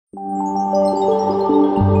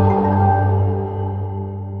All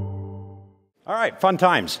right, fun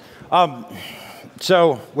times.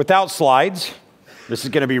 So without slides, this is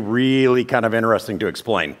going to be really kind of interesting to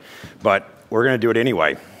explain, but we're going to do it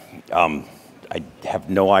anyway. I have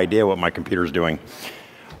no idea what my computer's doing.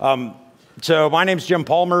 So my name's Jim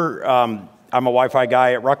Palmer. I'm a Wi-Fi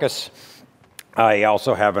guy at Ruckus. I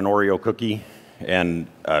also have an Oreo cookie and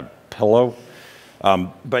a pillow.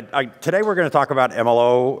 But today we're going to talk about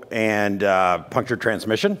MLO and punctured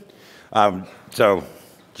transmission. So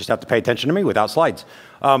just have to pay attention to me without slides.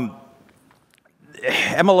 MLO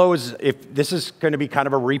is, this is going to be kind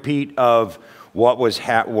of a repeat of what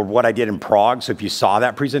I did in Prague. So if you saw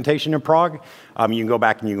that presentation in Prague, you can go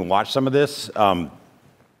back and you can watch some of this. I'm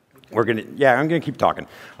going to keep talking.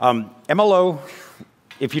 MLO,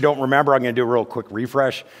 if you don't remember, I'm going to do a real quick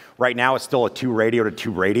refresh. Right now, it's still a 2 radio to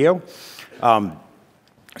 2 radio.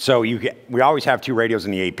 So we always have 2 radios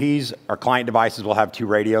in the APs. Our client devices will have 2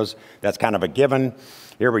 radios. That's kind of a given.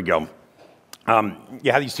 Here we go.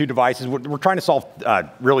 You have these 2 devices. We're trying to solve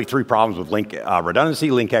really 3 problems with link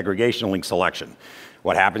redundancy, link aggregation, and link selection.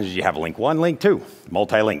 What happens is you have link 1, link 2,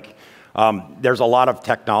 multi-link. There's a lot of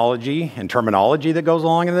technology and terminology that goes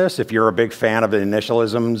along in this. If you're a big fan of the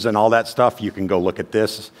initialisms and all that stuff, you can go look at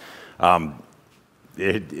this.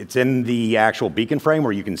 It's in the actual beacon frame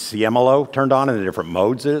where you can see MLO turned on and the different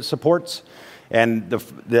modes that it supports. And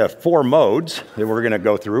the 4 modes that we're going to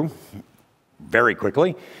go through very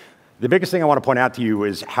quickly. The biggest thing I want to point out to you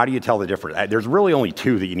is how do you tell the difference? There's really only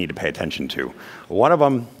 2 that you need to pay attention to. One of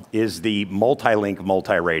them is the multi-link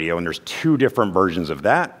multi-radio, and there's 2 different versions of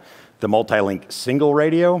that. The multi-link single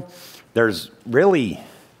radio, there's really,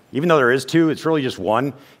 even though there is 2, it's really just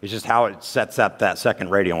 1. It's just how it sets up that second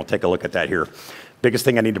radio, and we'll take a look at that here. Biggest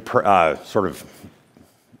thing I need to sort of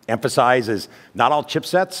emphasize is not all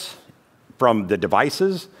chipsets from the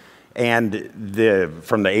devices and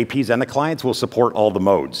from the APs and the clients will support all the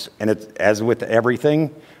modes. And it's, as with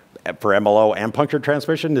everything, for MLO and punctured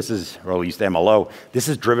transmission, this is, or at least MLO, this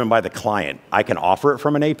is driven by the client. I can offer it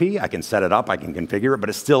from an AP, I can set it up, I can configure it, but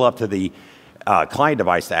it's still up to the client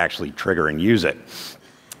device to actually trigger and use it.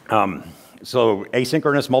 So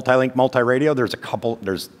asynchronous multi-link, multi-radio,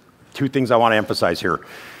 there's 2 things I want to emphasize here.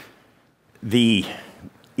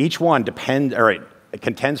 Each one it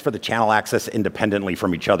contends for the channel access independently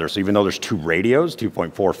from each other. So even though there's 2 radios,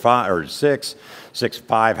 2.45 or 6,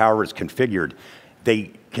 6.5, however it's configured,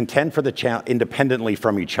 they contend for the channel independently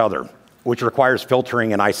from each other, which requires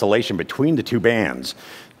filtering and isolation between the 2 bands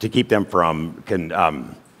to keep them from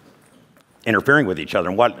interfering with each other.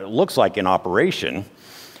 And what it looks like in operation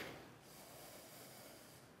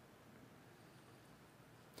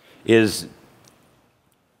is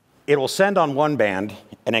it will send on one band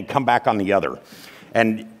and then come back on the other.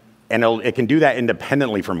 And it can do that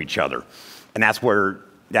independently from each other. And that's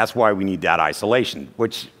why we need that isolation,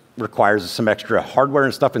 which requires some extra hardware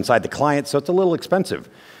and stuff inside the client, so it's a little expensive.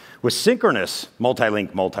 With synchronous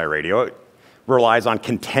multi-link, multi-radio, it relies on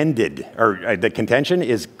the contention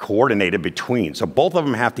is coordinated between. So both of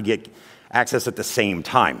them have to get access at the same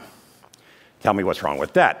time. Tell me what's wrong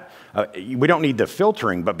with that. We don't need the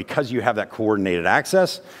filtering, but because you have that coordinated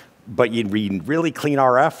access, but you read really clean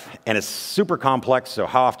RF, and it's super complex, so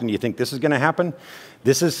how often do you think this is going to happen?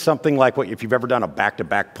 This is something like if you've ever done a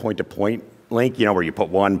back-to-back point-to-point link, where you put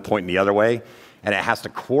one pointing the other way, and it has to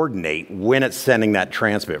coordinate when it's sending that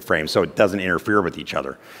transmit frame so it doesn't interfere with each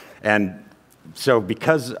other. And so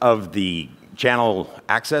because of the channel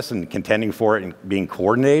access and contending for it and being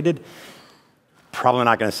coordinated, probably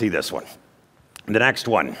not going to see this one. The next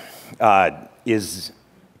one is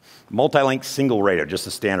multi-link single radio, just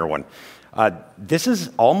a standard one. This is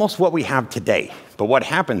almost what we have today. But what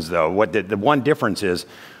happens, though, the one difference is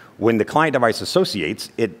when the client device associates,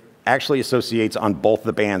 it actually associates on both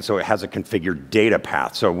the bands, so it has a configured data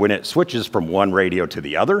path. So when it switches from one radio to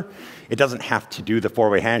the other, it doesn't have to do the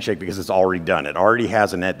 4-way handshake because it's already done. It already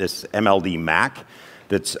has this MLD MAC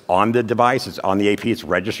that's on the device, it's on the AP, it's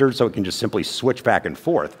registered, so it can just simply switch back and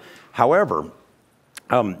forth. However,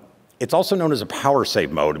 it's also known as a power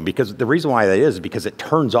save mode, and because the reason why that is because it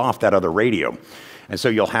turns off that other radio. And so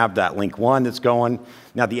you'll have that link 1 that's going.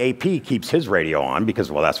 Now the AP keeps his radio on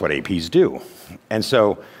because, well, that's what APs do. And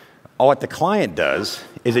so what the client does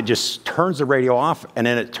is it just turns the radio off and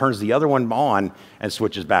then it turns the other one on and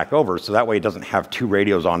switches back over. So that way it doesn't have 2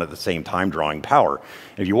 radios on at the same time drawing power.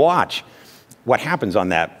 If you watch, what happens on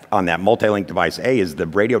that multi-link device A is the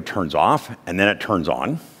radio turns off and then it turns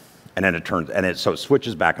on and then it turns, so it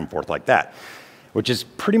switches back and forth like that, which is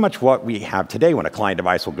pretty much what we have today when a client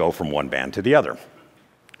device will go from one band to the other.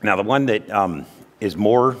 Now the one that is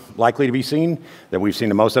more likely to be seen, that we've seen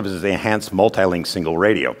the most of, is the enhanced multi-link single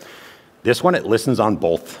radio. This one, it listens on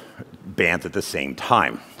both bands at the same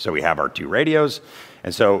time. So we have our two radios.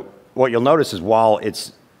 And so what you'll notice is while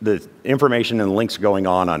it's the information and links going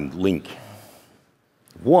on link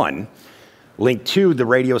 1, link 2, the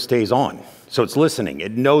radio stays on. So it's listening.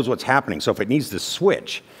 It knows what's happening. So if it needs to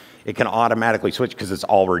switch, it can automatically switch because it's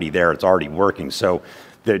already there. It's already working. So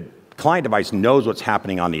the client device knows what's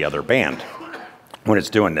happening on the other band when it's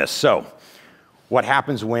doing this. So what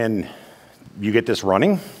happens when you get this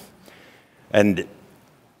running? And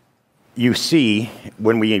you see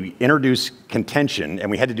when we introduce contention,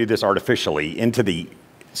 and we had to do this artificially, into the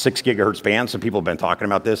 6 gigahertz band. Some people have been talking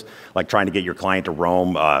about this, like trying to get your client to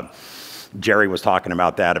roam. Jerry was talking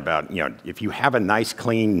about that, about, if you have a nice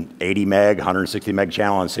clean 80 meg, 160 meg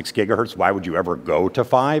channel on 6 gigahertz, why would you ever go to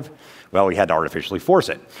 5? Well, we had to artificially force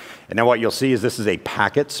it. And then what you'll see is this is a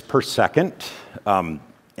packets per second. And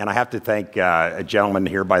I have to thank a gentleman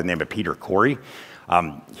here by the name of Peter Corey.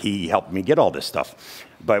 He helped me get all this stuff.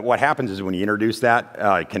 But what happens is when you introduce that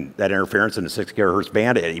interference in the 6 gigahertz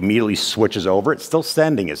band, it immediately switches over. It's still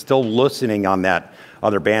sending. It's still listening on that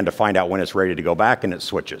other band to find out when it's ready to go back, and it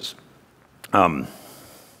switches. In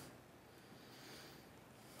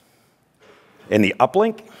the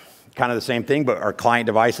uplink, kind of the same thing, but our client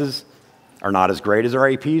devices are not as great as our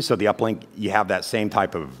APs. So the uplink, you have that same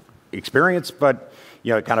type of experience, but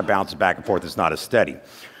it kind of bounces back and forth. It's not as steady.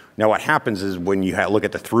 Now what happens is when you look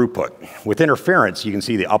at the throughput, with interference, you can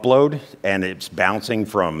see the upload, and it's bouncing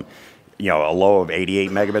from a low of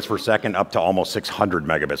 88 megabits per second up to almost 600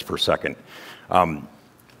 megabits per second. On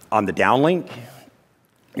the downlink,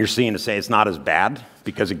 you're seeing to say it's not as bad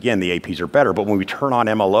because, again, the APs are better. But when we turn on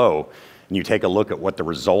MLO and you take a look at what the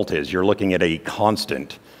result is, you're looking at a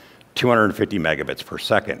constant 250 megabits per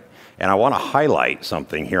second. And I want to highlight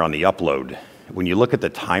something here on the upload. When you look at the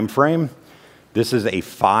time frame, this is a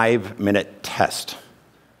 5-minute test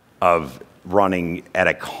of running at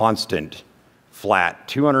a constant flat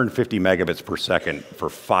 250 megabits per second for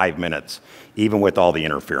 5 minutes, even with all the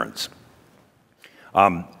interference.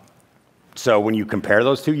 So when you compare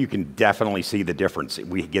those two, you can definitely see the difference.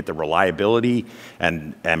 We get the reliability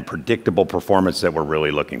and predictable performance that we're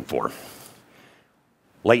really looking for.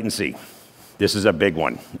 Latency. This is a big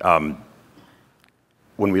one.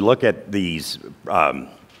 When we look at these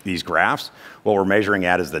graphs, what we're measuring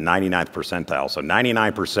at is the 99th percentile. So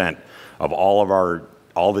 99% of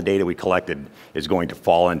all the data we collected is going to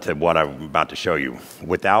fall into what I'm about to show you.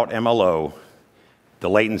 Without MLO, the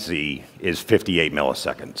latency is 58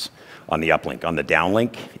 milliseconds on the uplink. On the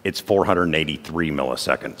downlink, it's 483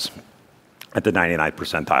 milliseconds at the 99th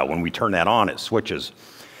percentile. When we turn that on, it switches,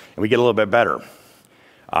 and we get a little bit better.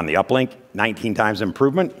 On the uplink, 19 times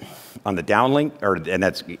improvement. On the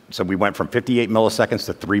downlink, so we went from 58 milliseconds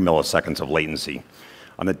to 3 milliseconds of latency.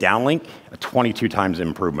 On the downlink, a 22 times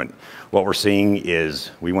improvement. What we're seeing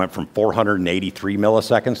is we went from 483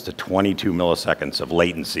 milliseconds to 22 milliseconds of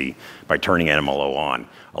latency by turning MLO on,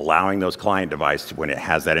 allowing those client devices, when it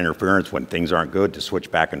has that interference, when things aren't good, to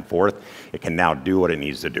switch back and forth. It can now do what it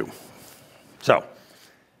needs to do. So,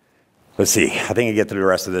 let's see. I think I get through the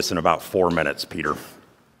rest of this in about 4 minutes, Peter.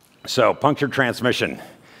 So, punctured transmission.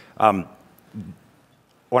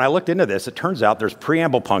 When I looked into this, it turns out there's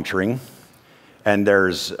preamble puncturing and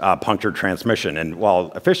there's punctured transmission. And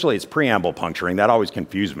while officially it's preamble puncturing, that always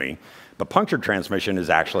confused me. But punctured transmission is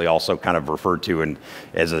actually also kind of referred to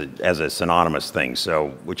as a synonymous thing. So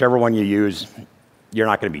whichever one you use, you're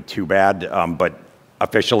not going to be too bad. But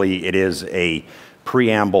officially, it is a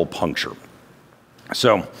preamble puncture.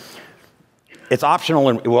 So it's optional,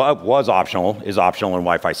 it was optional, is optional in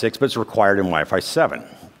Wi-Fi 6, but it's required in Wi-Fi 7.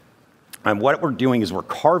 And what we're doing is we're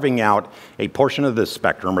carving out a portion of the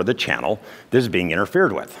spectrum or the channel that is being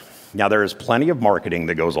interfered with. Now, there is plenty of marketing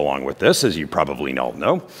that goes along with this, as you probably all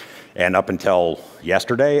know. And up until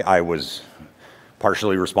yesterday, I was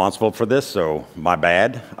partially responsible for this, so my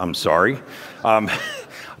bad. I'm sorry.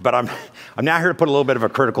 But I'm now here to put a little bit of a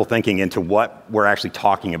critical thinking into what we're actually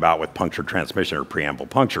talking about with punctured transmission or preamble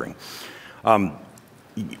puncturing.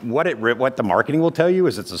 What the marketing will tell you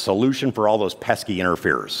is it's a solution for all those pesky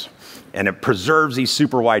interferers. And it preserves these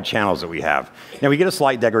super wide channels that we have. Now, we get a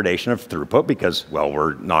slight degradation of throughput because, well,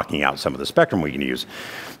 we're knocking out some of the spectrum we can use.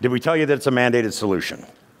 Did we tell you that it's a mandated solution?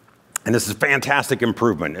 And this is a fantastic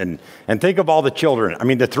improvement. And think of all the children,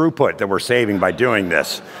 the throughput that we're saving by doing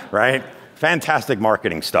this, right? Fantastic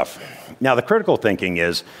marketing stuff. Now, the critical thinking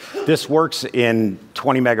is this works in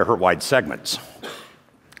 20 megahertz wide segments,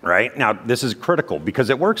 right? Now, this is critical because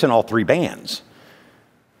it works in all 3 bands.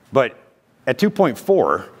 But at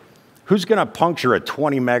 2.4, Who's going to puncture a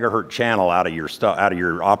 20 megahertz channel out of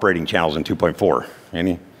your operating channels in 2.4?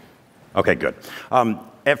 Any? Okay, good.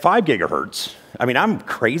 At 5 gigahertz, I mean, I'm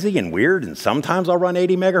crazy and weird, and sometimes I'll run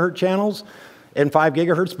 80 megahertz channels in 5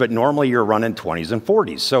 gigahertz, but normally you're running 20s and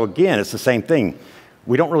 40s. So again, it's the same thing.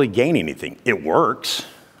 We don't really gain anything. It works.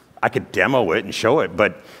 I could demo it and show it,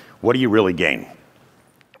 but what do you really gain?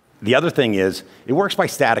 The other thing is, it works by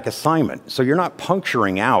static assignment. So you're not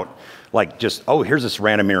puncturing out like just, oh, here's this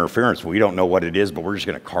random interference. We don't know what it is, but we're just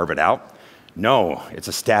going to carve it out. No, it's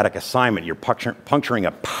a static assignment. You're puncturing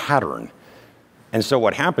a pattern. And so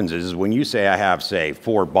what happens is when you say I have, say,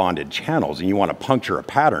 4 bonded channels and you want to puncture a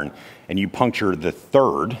pattern and you puncture the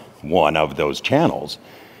third one of those channels,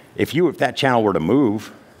 if that channel were to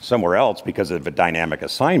move somewhere else because of a dynamic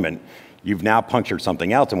assignment, you've now punctured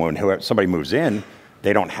something else, and when somebody moves in,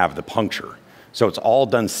 they don't have the puncture. So it's all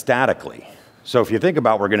done statically. So if you think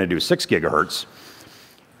about we're going to do 6 gigahertz,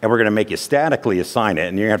 and we're going to make you statically assign it,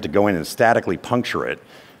 and you're going to have to go in and statically puncture it,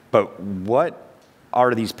 but what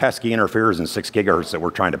are these pesky interferers in 6 gigahertz that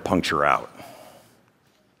we're trying to puncture out?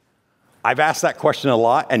 I've asked that question a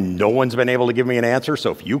lot, and no one's been able to give me an answer.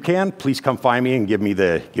 So if you can, please come find me and give me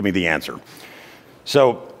the answer.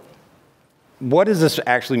 So what does this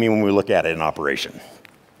actually mean when we look at it in operation?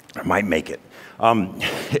 I might make it.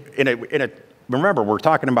 Remember, we're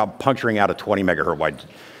talking about puncturing out a 20 megahertz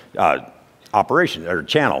wide operation or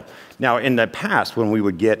channel. Now, in the past, when we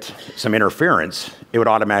would get some interference, it would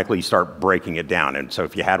automatically start breaking it down. And so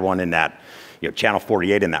if you had one in that, channel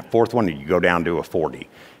 48 in that fourth one, you go down to a 40.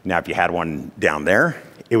 Now, if you had one down there,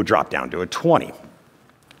 it would drop down to a 20.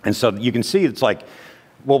 And so you can see it's like,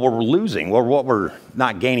 well, we're losing. Well, what we're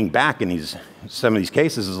not gaining back in some of these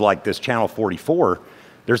cases is like this channel 44.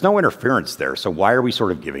 There's no interference there. So why are we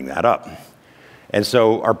sort of giving that up? And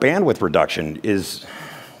so our bandwidth reduction is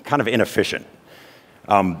kind of inefficient.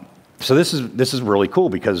 So this is really cool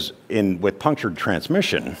because with punctured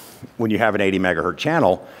transmission, when you have an 80 megahertz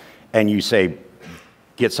channel and you say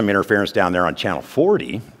get some interference down there on channel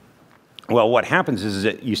 40, well, what happens is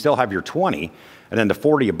that you still have your 20, and then the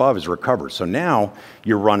 40 above is recovered. So now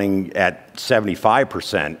you're running at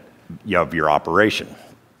 75% of your operation.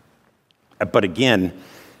 But again,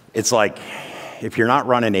 it's like if you're not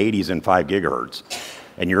running 80s and 5 gigahertz,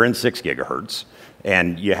 and you're in 6 gigahertz,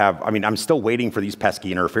 and you have, I'm still waiting for these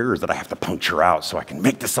pesky interferers that I have to puncture out so I can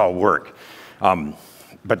make this all work.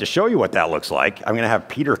 But to show you what that looks like, I'm going to have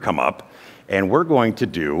Peter come up, and we're going to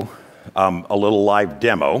do a little live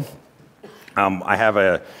demo. I have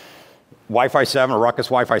a Wi-Fi 7, a Ruckus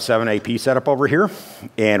Wi-Fi 7 AP setup over here,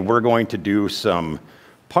 and we're going to do some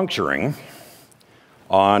puncturing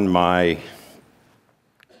on my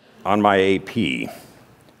AP.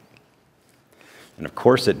 And of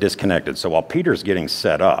course it disconnected. So while Peter's getting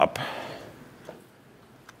set up,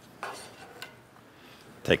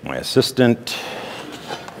 take my assistant.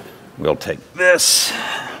 We'll take this.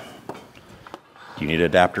 You need an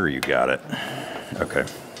adapter? You got it. Okay.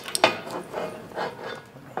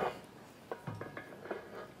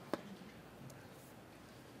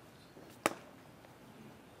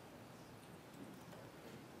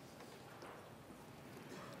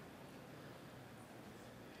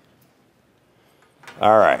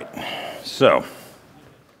 All right, so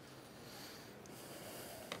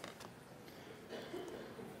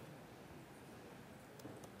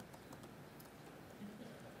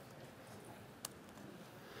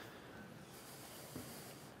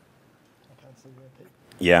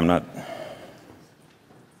yeah,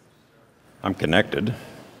 I'm connected.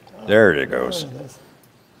 There it goes.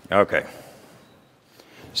 Okay.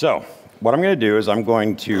 So what I'm going to do is I'm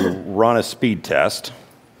going to run a speed test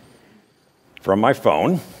from my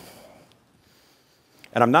phone.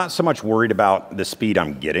 And I'm not so much worried about the speed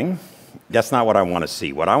I'm getting. That's not what I want to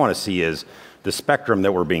see. What I want to see is the spectrum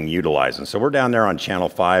that we're being utilized. And so we're down there on channel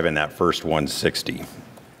 5 in that first 160.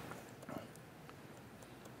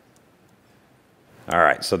 All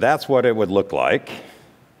right, so that's what it would look like.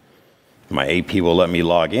 My AP will let me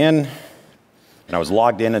log in. And I was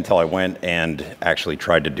logged in until I went and actually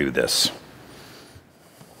tried to do this.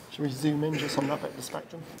 Should we zoom in just on that bit of the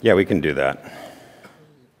spectrum? Yeah, we can do that.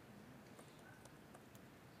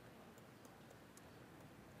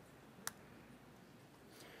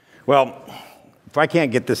 Well, if I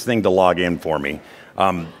can't get this thing to log in for me,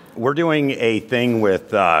 we're doing a thing with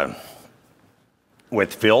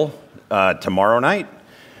Phil tomorrow night,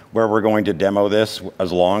 where we're going to demo this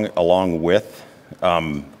along with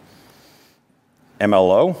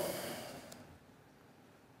MLO.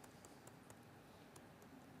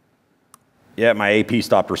 Yeah, my AP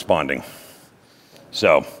stopped responding.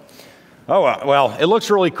 So Oh, well, it looks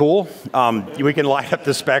really cool. We can light up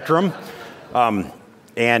the spectrum,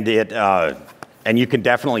 and you can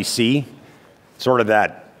definitely see sort of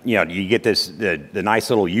that, you get the nice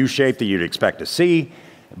little U shape that you'd expect to see.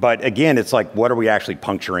 But again, it's like, what are we actually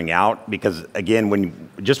puncturing out? Because again, when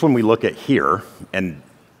we look at here, and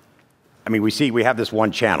I mean, we have this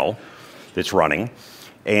one channel that's running,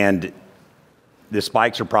 and the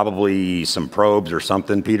spikes are probably some probes or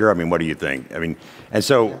something, Peter. I mean, what do you think? I mean, and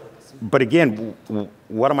so, but again,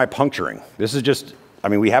 what am I puncturing? This is just, I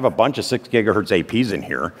mean, we have a bunch of 6 gigahertz APs in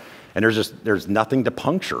here, and there's nothing to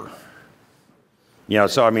puncture.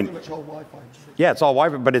 So I mean, Pretty much all Wi-Fi. yeah, it's all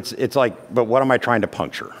Wi-Fi, but it's like, but what am I trying to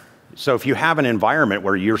puncture? So if you have an environment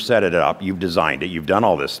where you're set it up, you've designed it, you've done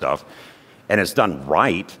all this stuff, and it's done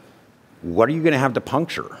right, what are you going to have to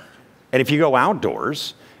puncture? And if you go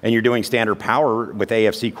outdoors and you're doing standard power with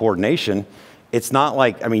AFC coordination, it's not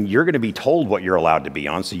like, I mean, you're going to be told what you're allowed to be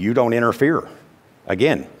on, so you don't interfere.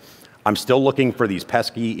 Again, I'm still looking for these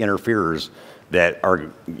pesky interferers that are,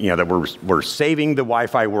 that we're saving the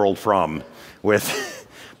Wi-Fi world from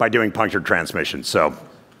by doing punctured transmission. So,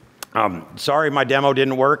 sorry my demo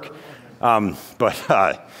didn't work,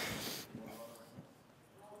 but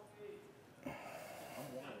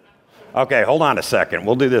okay, hold on a second.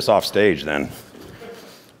 We'll do this off stage then.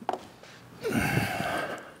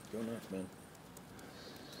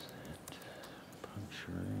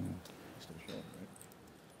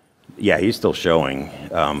 Yeah, he's still showing.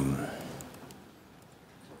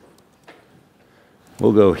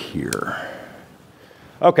 We'll go here.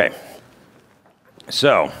 Okay,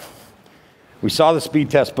 so we saw the speed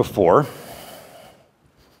test before. Do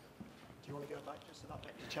you want to go back just to that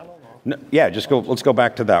next channel? Or? No, yeah, let's go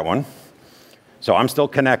back to that one. So I'm still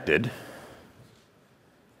connected.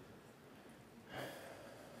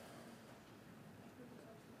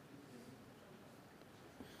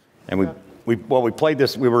 And we played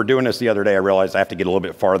this, we were doing this the other day. I realized I have to get a little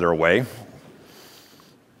bit farther away.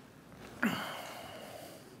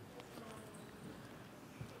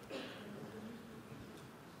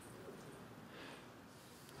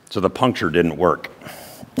 So the puncture didn't work.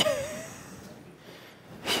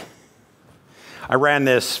 I ran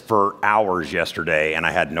this for hours yesterday and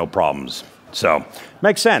I had no problems. So,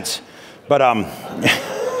 makes sense. But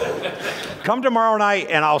come tomorrow night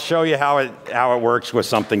and I'll show you how it works with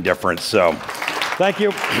something different. So, thank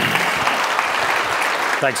you.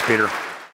 Thanks, Peter.